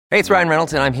Hey, it's Ryan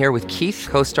Reynolds, and I'm here with Keith,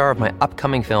 co-star of my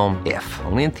upcoming film, If,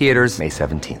 only in theaters May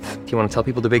 17th. Do you want to tell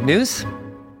people the big news?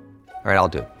 All right, I'll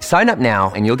do it. Sign up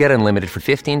now and you'll get unlimited for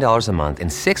 $15 a month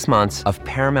and 6 months of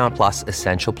Paramount Plus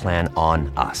Essential Plan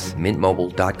on us.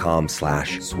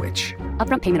 MintMobile.com/switch.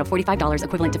 Upfront payment of $45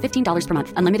 equivalent to $15 per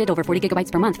month. Unlimited over 40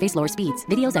 gigabytes per month. Face lower speeds.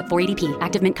 Videos at 480p.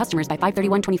 Active Mint customers by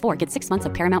 531.24 get 6 months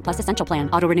of Paramount Plus Essential Plan.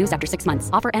 Auto renews after 6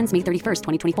 months. Offer ends May 31st,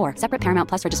 2024. Separate Paramount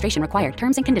Plus registration required.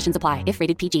 Terms and conditions apply if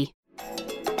rated PG.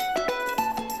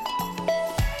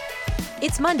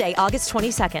 It's Monday, August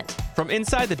 22nd. From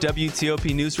inside the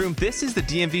WTOP newsroom, this is the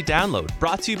DMV Download,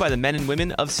 brought to you by the men and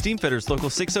women of Steamfitters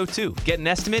Local 602. Get an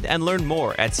estimate and learn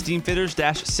more at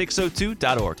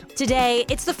steamfitters-602.org. Today,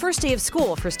 it's the first day of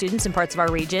school for students in parts of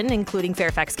our region, including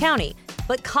Fairfax County.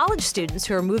 But college students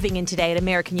who are moving in today at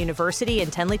American University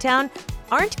in Tenleytown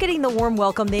aren't getting the warm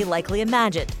welcome they likely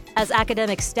imagined, as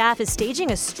academic staff is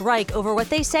staging a strike over what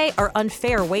they say are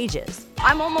unfair wages.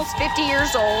 I'm almost 50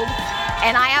 years old,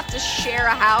 and I have to share a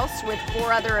house with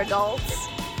 4 other adults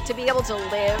to be able to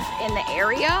live in the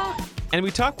area. And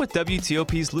we talk with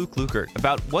WTOP's Luke Lukert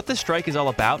about what the strike is all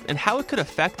about and how it could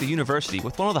affect the university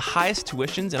with one of the highest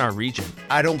tuitions in our region.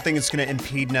 I don't think it's going to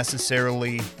impede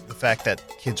necessarily the fact that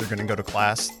kids are going to go to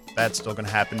class. That's still going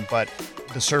to happen, but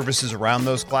the services around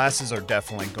those classes are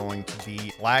definitely going to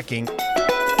be lacking.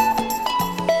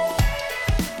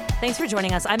 Thanks for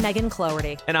joining us. I'm Megan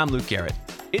Cloherty. And I'm Luke Garrett.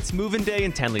 It's move-in day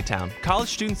in Tenleytown. College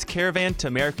students caravan to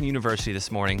American University this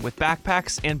morning with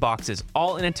backpacks and boxes,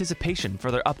 all in anticipation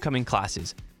for their upcoming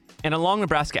classes. And along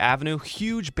Nebraska Avenue,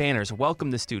 huge banners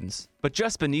welcome the students. But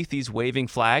just beneath these waving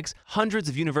flags, hundreds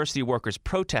of university workers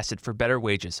protested for better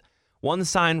wages. One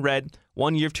sign read,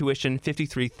 1 year of tuition,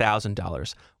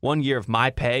 $53,000. 1 year of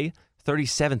my pay,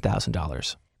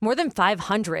 $37,000. More than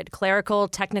 500 clerical,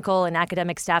 technical, and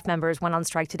academic staff members went on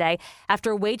strike today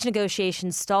after wage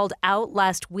negotiations stalled out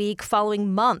last week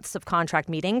following months of contract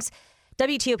meetings.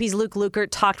 WTOP's Luke Lukert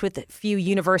talked with a few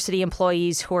university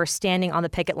employees who are standing on the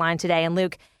picket line today. And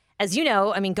Luke, as you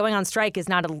know, going on strike is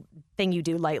not a thing you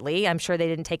do lightly. I'm sure they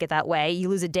didn't take it that way. You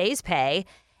lose a day's pay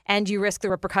and you risk the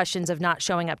repercussions of not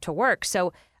showing up to work.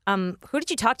 So who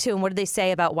did you talk to and what did they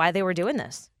say about why they were doing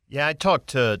this? Yeah, I talked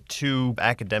to 2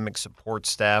 academic support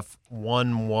staff.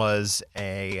 One was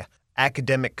a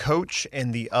academic coach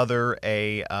and the other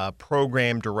a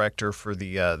program director for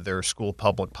their school of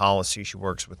public policy. She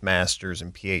works with master's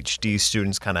and PhD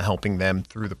students, kind of helping them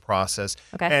through the process.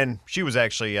 Okay. And she was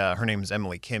actually, her name is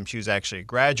Emily Kim. She was actually a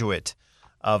graduate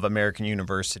of American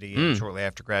University. And shortly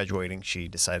after graduating, she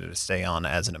decided to stay on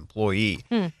as an employee.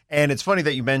 And it's funny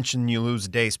that you mentioned you lose a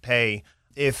day's pay.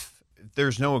 If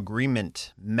there's no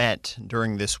agreement met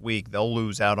during this week, they'll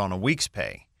lose out on a week's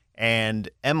pay. And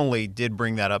Emily did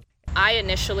bring that up. I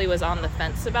initially was on the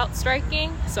fence about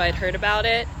striking, so I'd heard about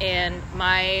it, and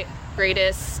my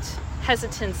greatest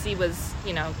hesitancy was,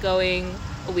 going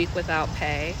a week without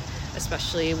pay,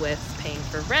 especially with paying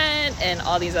for rent and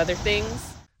all these other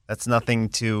things. That's nothing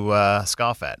to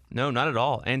scoff at. No, not at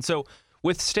all. And so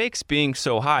with stakes being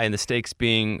so high and the stakes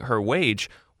being her wage,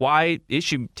 why is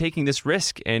she taking this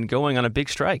risk and going on a big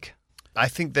strike? I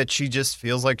think that she just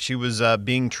feels like she was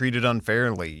being treated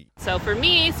unfairly. So for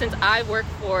me, since I work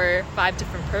for 5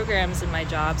 different programs in my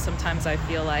job, sometimes I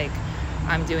feel like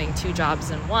I'm doing 2 jobs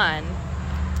in one.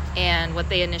 And what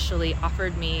they initially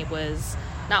offered me was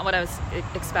not what I was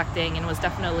expecting and was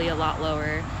definitely a lot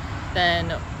lower than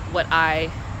what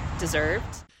I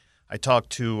deserved. I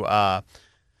talked to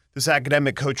this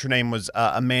academic coach. Her name was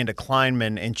Amanda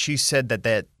Kleinman, and she said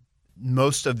that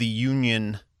most of the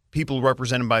union, people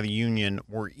represented by the union,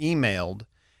 were emailed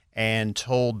and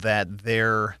told that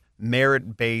their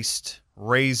merit-based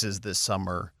raises this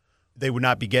summer, they would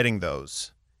not be getting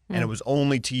those. And it was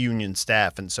only to union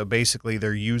staff. And so basically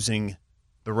they're using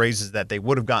the raises that they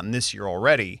would have gotten this year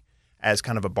already as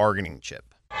kind of a bargaining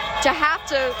chip. To have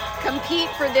to compete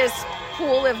for this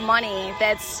pool of money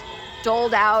that's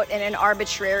doled out in an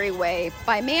arbitrary way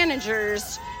by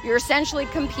managers, you're essentially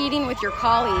competing with your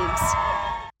colleagues.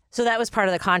 So that was part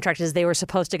of the contract, is they were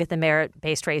supposed to get the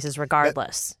merit-based raises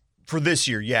regardless. For this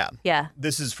year, yeah. Yeah.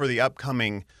 This is for the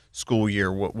upcoming school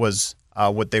year, what was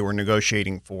what they were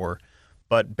negotiating for.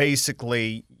 But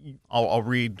basically, I'll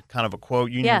read kind of a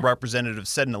quote. Union representative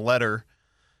said in a letter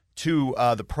to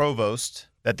the provost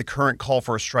that the current call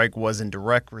for a strike was in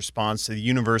direct response to the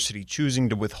university choosing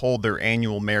to withhold their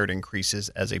annual merit increases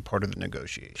as a part of the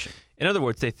negotiation. In other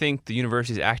words, they think the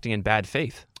university is acting in bad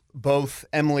faith. Both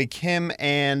Emily Kim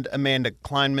and Amanda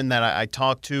Kleinman that I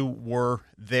talked to were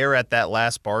there at that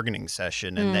last bargaining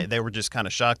session, and they were just kind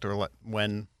of shocked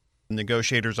when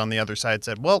negotiators on the other side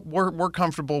said, well, we're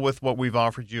comfortable with what we've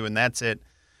offered you, and that's it.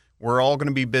 we're all going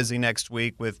to be busy next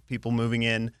week with people moving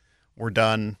in. We're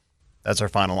done. That's our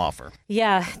final offer.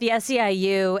 Yeah, the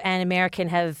SEIU and American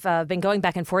have been going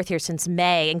back and forth here since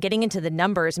May and getting into the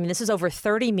numbers. I mean, this is over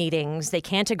 30 meetings. They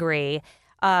can't agree.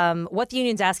 What the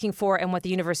union's asking for and what the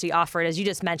university offered, as you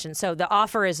just mentioned. So the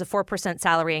offer is a 4%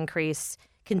 salary increase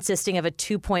consisting of a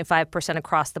 2.5%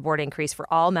 across-the-board increase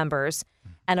for all members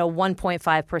and a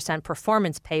 1.5%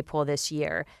 performance pay pool this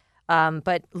year.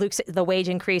 But Luke, the wage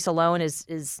increase alone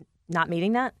is not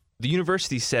meeting that? The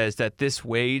university says that this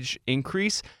wage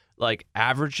increase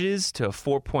averages to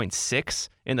 4.6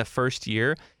 in the first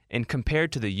year, and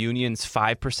compared to the union's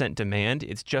 5% demand,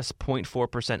 it's just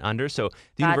 0.4% under. So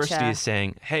the university is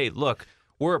saying, hey, look,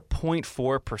 we're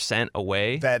 0.4%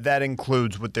 away. That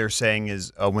includes what they're saying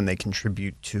is when they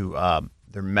contribute to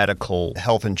their medical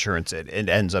health insurance, it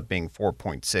ends up being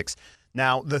 4.6.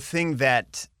 Now, the thing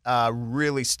that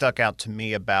really stuck out to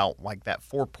me about that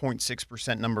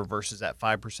 4.6% number versus that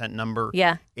 5% number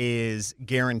is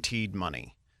guaranteed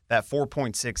money. That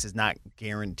 4.6 is not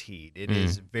guaranteed. It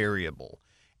is variable.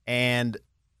 And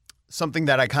something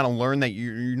that I kind of learned that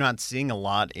you're not seeing a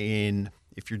lot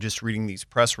if you're just reading these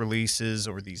press releases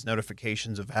or these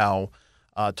notifications of how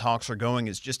talks are going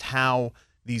is just how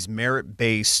these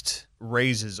merit-based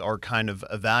raises are kind of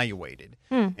evaluated.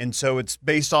 And so it's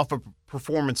based off of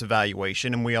performance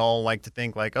evaluation, and we all like to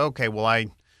think okay, well, I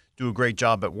do a great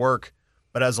job at work.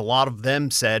 But as a lot of them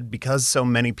said, because so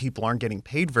many people aren't getting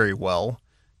paid very well,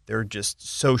 they're just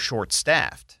so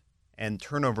short-staffed, and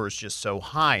turnover is just so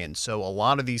high. And so a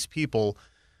lot of these people,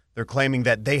 they're claiming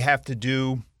that they have to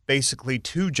do basically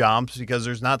 2 jobs because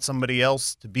there's not somebody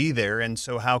else to be there. And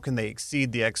so how can they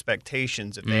exceed the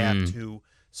expectations if they have to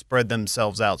spread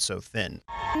themselves out so thin?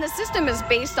 And the system is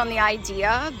based on the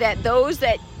idea that those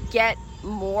that get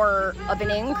more of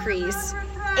an increase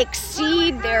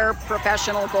exceed their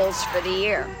professional goals for the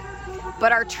year.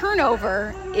 But our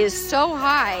turnover is so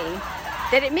high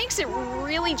that it makes it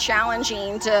really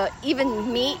challenging to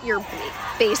even meet your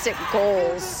basic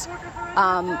goals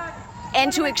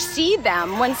and to exceed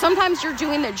them when sometimes you're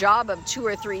doing the job of 2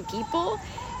 or 3 people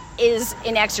is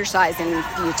an exercise in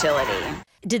futility.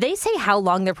 Did they say how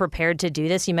long they're prepared to do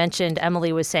this? You mentioned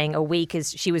Emily was saying a week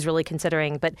is she was really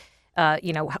considering, but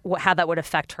how that would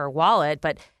affect her wallet.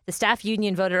 But the staff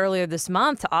union voted earlier this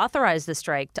month to authorize the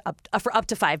strike for up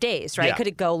to 5 days, right? Yeah. Could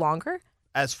it go longer?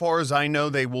 As far as I know,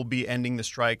 they will be ending the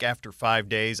strike after 5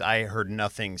 days. I heard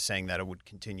nothing saying that it would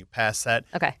continue past that.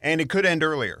 Okay. And it could end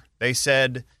earlier. They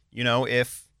said,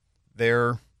 if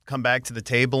they're come back to the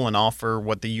table and offer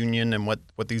what the union and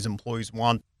what these employees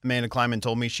want. Amanda Kleinman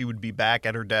told me she would be back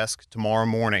at her desk tomorrow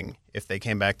morning if they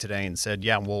came back today and said,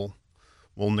 yeah, we'll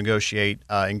negotiate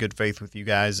in good faith with you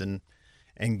guys and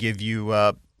give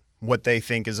you what they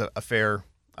think is a fair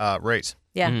raise.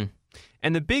 Yeah. Mm-hmm.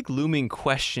 And the big looming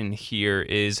question here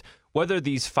is whether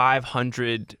these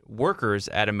 500 workers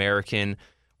at American,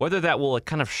 whether that will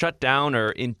kind of shut down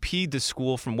or impede the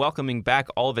school from welcoming back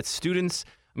all of its students.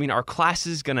 I mean, are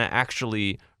classes going to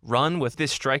actually run with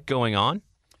this strike going on?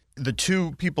 The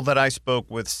 2 people that I spoke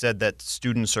with said that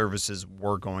student services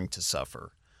were going to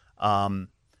suffer.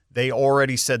 They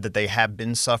already said that they have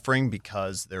been suffering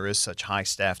because there is such high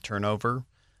staff turnover.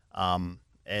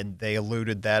 And they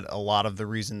alluded that a lot of the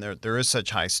reason there is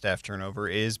such high staff turnover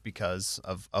is because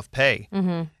of pay.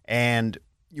 Mm-hmm. And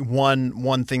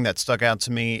one thing that stuck out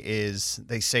to me is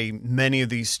they say many of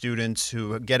these students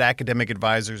who get academic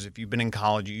advisors, if you've been in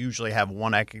college, you usually have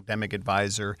one academic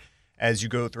advisor as you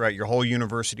go throughout your whole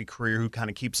university career who kind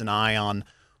of keeps an eye on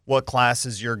what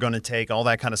classes you're going to take, all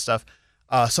that kind of stuff.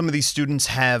 Some of these students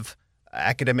have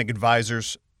academic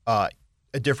advisors, a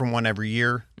different one every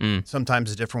year,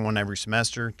 sometimes a different one every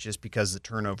semester, just because the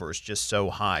turnover is just so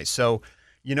high. So,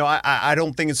 I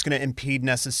don't think it's going to impede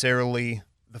necessarily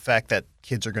the fact that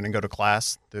kids are going to go to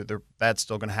class. That's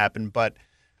still going to happen. But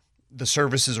the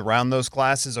services around those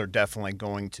classes are definitely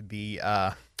going to be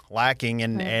lacking.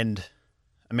 And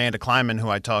Amanda Kleinman, who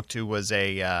I talked to, was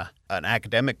an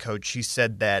academic coach. She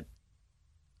said that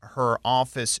her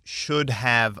office should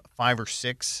have 5 or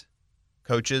 6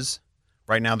 coaches.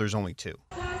 Right now, there's only 2.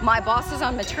 My boss is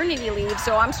on maternity leave,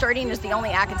 so I'm starting as the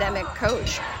only academic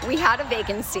coach. We had a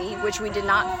vacancy, which we did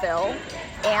not fill,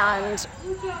 and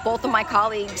both of my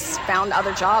colleagues found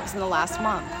other jobs in the last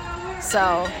month.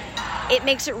 So it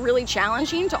makes it really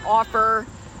challenging to offer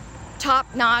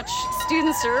top-notch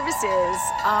student services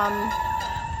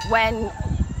when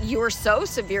you're so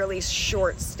severely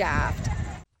short-staffed.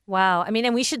 Wow. I mean,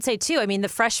 and we should say, too, I mean, the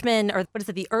freshmen, or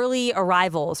the early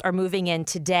arrivals are moving in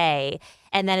today,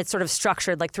 and then it's sort of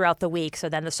structured like throughout the week. So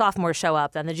then the sophomores show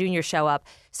up, then the juniors show up.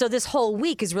 So this whole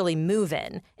week is really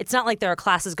move-in. It's not like there are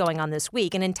classes going on this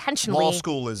week, and intentionally... Law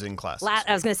school is in class.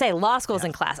 I was going to say, law school's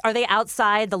in class. Are they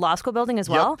outside the law school building as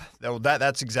well? Yep.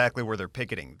 That's exactly where they're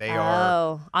picketing. They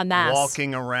are en masse.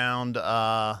 Walking around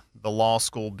the law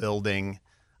school building.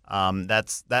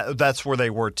 That's where they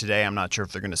were today. I'm not sure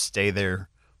if they're going to stay there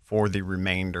for the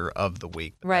remainder of the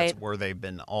week. Right. That's where they've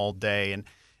been all day. And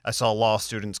I saw law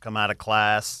students come out of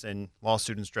class, and law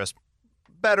students dress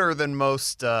better than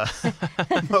most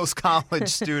most college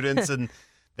students, and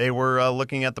they were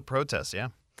looking at the protests, yeah.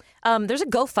 There's a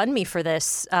GoFundMe for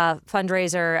this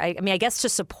fundraiser. I guess to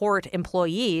support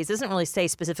employees. It doesn't really say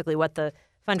specifically what the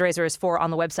fundraiser is for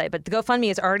on the website, but the GoFundMe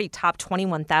is already topped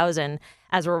 21,000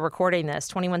 as we're recording this,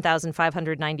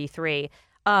 21,593.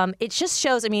 It just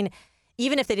shows, I mean,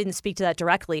 even if they didn't speak to that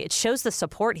directly, it shows the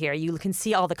support here. You can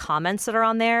see all the comments that are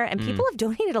on there, and people have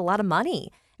donated a lot of money.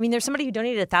 I mean, there's somebody who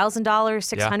donated $1,000,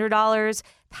 $600,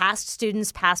 past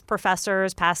students, past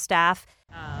professors, past staff.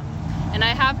 And I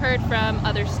have heard from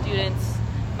other students,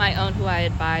 my own who I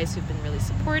advise, who've been really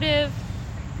supportive.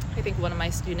 I think one of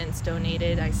my students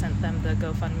donated. I sent them the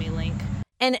GoFundMe link.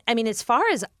 And I mean, as far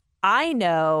as I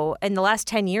know, in the last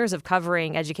 10 years of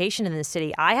covering education in the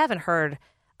city, I haven't heard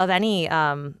of any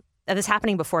of this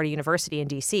happening before at a university in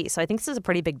D.C. So I think this is a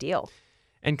pretty big deal.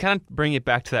 And kind of bring it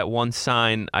back to that one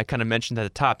sign I kind of mentioned at the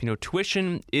top. You know,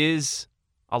 tuition is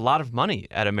a lot of money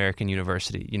at American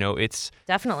University. You know, it's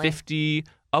definitely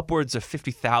upwards of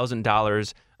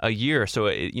 $50,000 a year. So,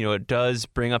 it does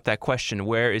bring up that question,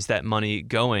 where is that money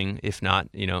going, if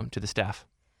not, to the staff?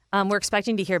 We're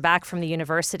expecting to hear back from the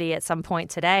university at some point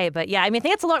today. But yeah, I mean, I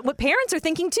think that's a lot what parents are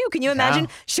thinking too. Can you imagine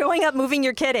showing up, moving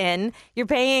your kid in, you're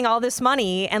paying all this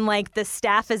money, and like the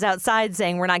staff is outside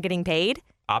saying we're not getting paid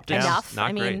optics enough?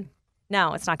 Not great.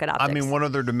 No, it's not good optics. I mean, one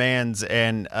of their demands,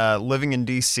 and living in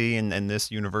D.C. and this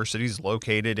university is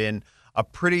located in a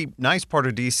pretty nice part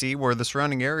of D.C. where the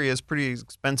surrounding area is pretty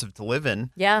expensive to live in.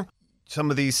 Yeah.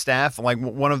 Some of these staff, like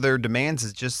one of their demands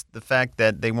is just the fact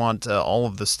that they want all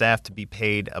of the staff to be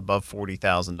paid above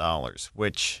 $40,000,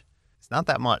 which is not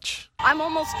that much. I'm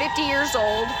almost 50 years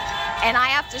old, and I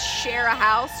have to share a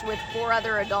house with 4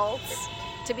 other adults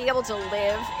to be able to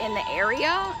live in the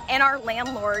area, and our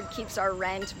landlord keeps our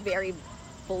rent very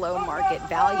below market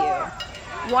value.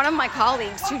 One of my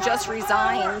colleagues who just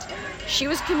resigned, she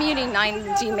was commuting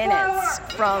 90 minutes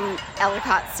from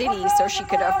Ellicott City so she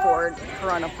could afford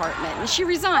her own apartment, and she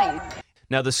resigned.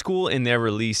 Now, the school in their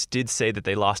release did say that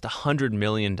they lost $100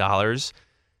 million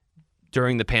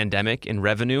during the pandemic in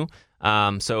revenue.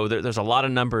 So there's a lot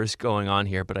of numbers going on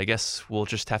here, but I guess we'll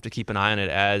just have to keep an eye on it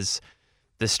as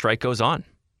this strike goes on.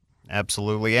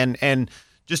 Absolutely. And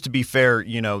just to be fair,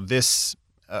 this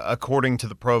according to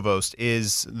the provost,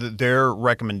 is their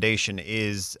recommendation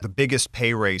is the biggest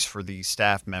pay raise for these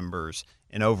staff members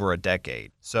in over a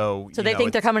decade. So they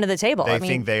think they're coming to the table. They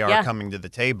think they are coming to the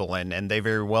table, and they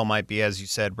very well might be. As you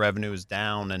said, revenue is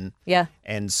down,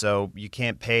 and so you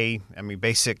can't pay. I mean,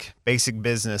 basic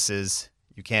businesses,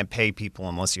 you can't pay people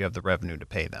unless you have the revenue to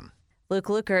pay them. Luke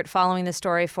Lukert following the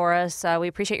story for us. We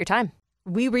appreciate your time.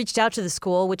 We reached out to the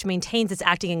school, which maintains its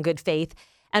acting in good faith,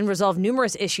 and resolved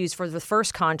numerous issues for the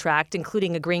first contract,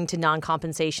 including agreeing to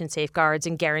non-compensation safeguards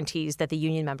and guarantees that the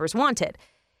union members wanted.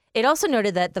 It also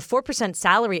noted that the 4%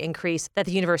 salary increase that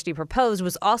the university proposed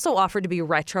was also offered to be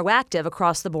retroactive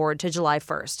across the board to July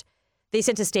 1st. They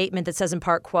sent a statement that says in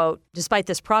part, quote, "Despite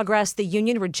this progress, the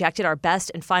union rejected our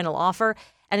best and final offer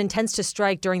and intends to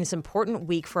strike during this important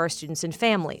week for our students and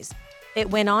families." It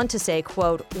went on to say,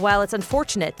 quote, "While it's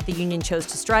unfortunate that the union chose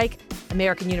to strike,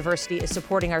 American University is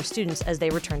supporting our students as they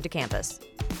return to campus."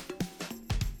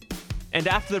 And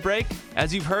after the break,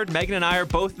 as you've heard, Megan and I are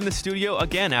both in the studio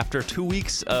again after 2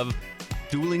 weeks of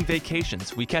dueling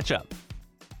vacations. We catch up.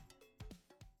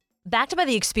 Backed by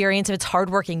the experience of its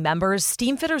hardworking members,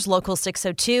 Steamfitters Local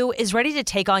 602 is ready to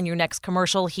take on your next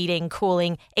commercial, heating,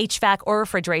 cooling, HVAC, or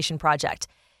refrigeration project.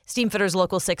 Steamfitters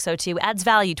Local 602 adds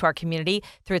value to our community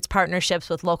through its partnerships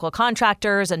with local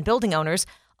contractors and building owners,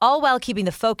 all while keeping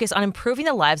the focus on improving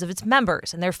the lives of its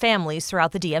members and their families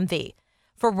throughout the DMV.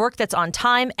 For work that's on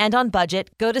time and on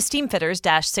budget, go to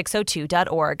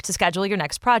steamfitters-602.org to schedule your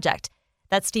next project.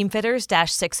 That's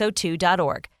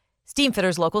steamfitters-602.org.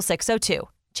 Steamfitters Local 602,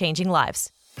 changing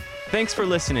lives. Thanks for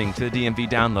listening to the DMV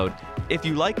Download. if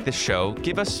you like this show,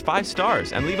 give us 5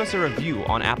 stars and leave us a review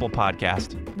on Apple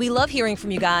Podcast. We love hearing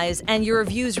from you guys, and your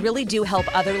reviews really do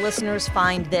help other listeners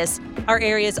find this, our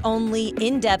area's only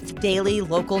in-depth daily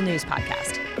local news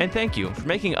podcast. And thank you for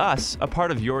making us a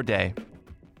part of your day.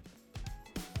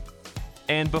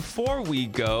 And before we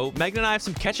go, Megan and I have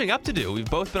some catching up to do. We've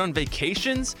both been on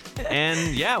vacations,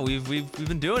 and yeah, we've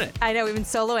been doing it. I know, we've been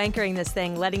solo anchoring this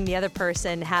thing, letting the other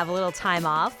person have a little time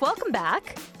off. Welcome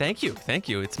back. Thank you.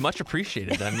 It's much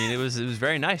appreciated. I mean, it was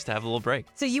very nice to have a little break.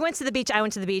 So you went to the beach, I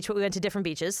went to the beach, but we went to different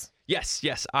beaches.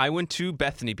 Yes. I went to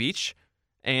Bethany Beach,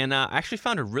 and I actually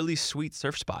found a really sweet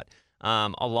surf spot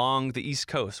along the East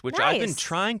Coast, which Nice. I've been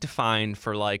trying to find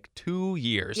for like 2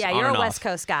 years. Yeah, on you're and a off. West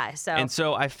Coast guy, so. And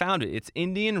so I found it. It's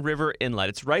Indian River Inlet.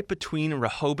 It's right between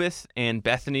Rehoboth and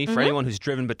Bethany. For anyone who's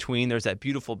driven between, there's that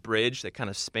beautiful bridge that kind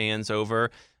of spans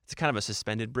over. It's kind of a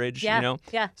suspended bridge, Yeah, you know?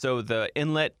 yeah. So the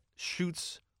inlet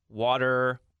shoots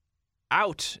water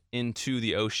out into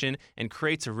the ocean and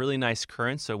creates a really nice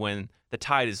current. So when the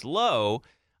tide is low,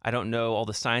 I don't know all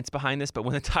the science behind this, but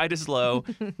when the tide is low,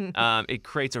 it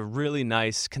creates a really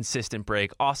nice, consistent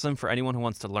break. Awesome for anyone who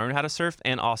wants to learn how to surf,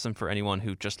 and awesome for anyone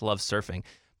who just loves surfing.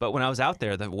 But when I was out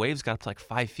there, the waves got up to like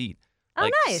 5 feet. Oh,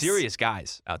 like nice. serious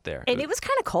guys out there. And it was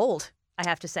kind of cold, I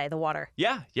have to say, the water.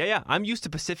 Yeah. I'm used to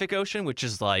Pacific Ocean, which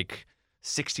is like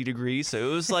 60 degrees. So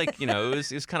it was like,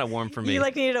 it was kind of warm for me. You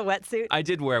needed a wetsuit? I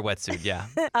did wear a wetsuit, yeah.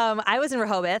 I was in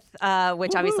Rehoboth,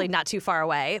 which obviously not too far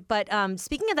away. But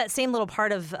speaking of that same little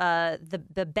part of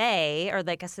the bay, or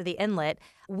I guess the inlet,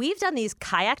 we've done these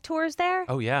kayak tours there.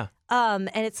 Oh, yeah. And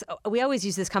we always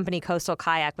use this company, Coastal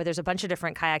Kayak, but there's a bunch of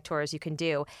different kayak tours you can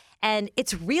do. And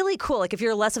it's really cool. Like if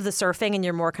you're less of the surfing and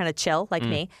you're more kind of chill like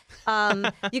me,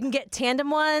 you can get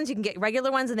tandem ones, you can get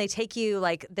regular ones, and they take you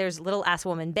like there's Little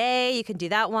Assawoman Bay. You can do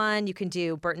that one. You can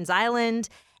do Burton's Island.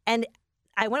 And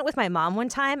I went with my mom one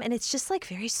time, and it's just like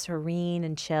very serene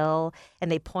and chill. And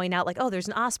they point out like, oh, there's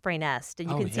an osprey nest, and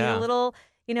you can see a little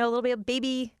bit of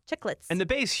baby chicklets. And the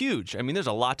bay's huge. I mean, there's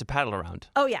a lot to paddle around.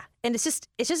 Oh yeah, and it's just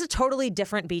a totally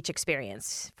different beach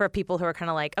experience for people who are kind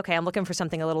of like, okay, I'm looking for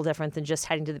something a little different than just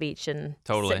heading to the beach and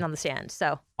sitting on the sand.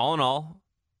 So all in all,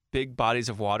 big bodies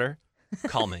of water,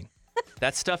 calming.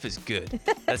 That stuff is good.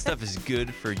 That stuff is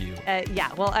good for you.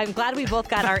 Yeah, well, I'm glad we both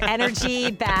got our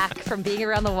energy back from being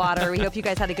around the water. We hope you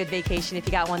guys had a good vacation if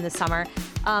you got one this summer.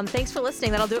 Thanks for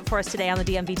listening. That'll do it for us today on the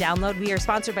DMV Download. We are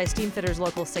sponsored by Steamfitters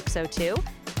Local 602.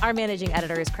 Our managing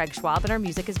editor is Craig Schwab, and our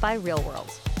music is by Real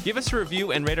World. Give us a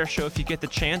review and rate our show if you get the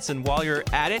chance. And while you're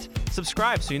at it,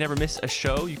 subscribe so you never miss a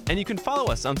show. And you can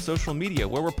follow us on social media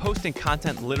where we're posting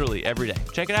content literally every day.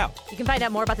 Check it out. You can find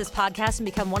out more about this podcast and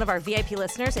become one of our VIP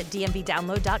listeners at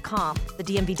dmvdownload.com. The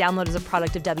DMV Download is a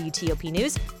product of WTOP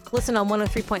News. Listen on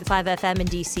 103.5 FM in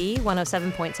D.C.,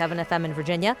 107.7 FM in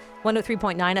Virginia,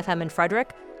 103.9 FM in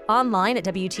Frederick, online at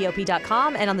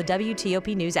WTOP.com, and on the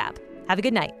WTOP News app. Have a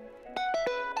good night.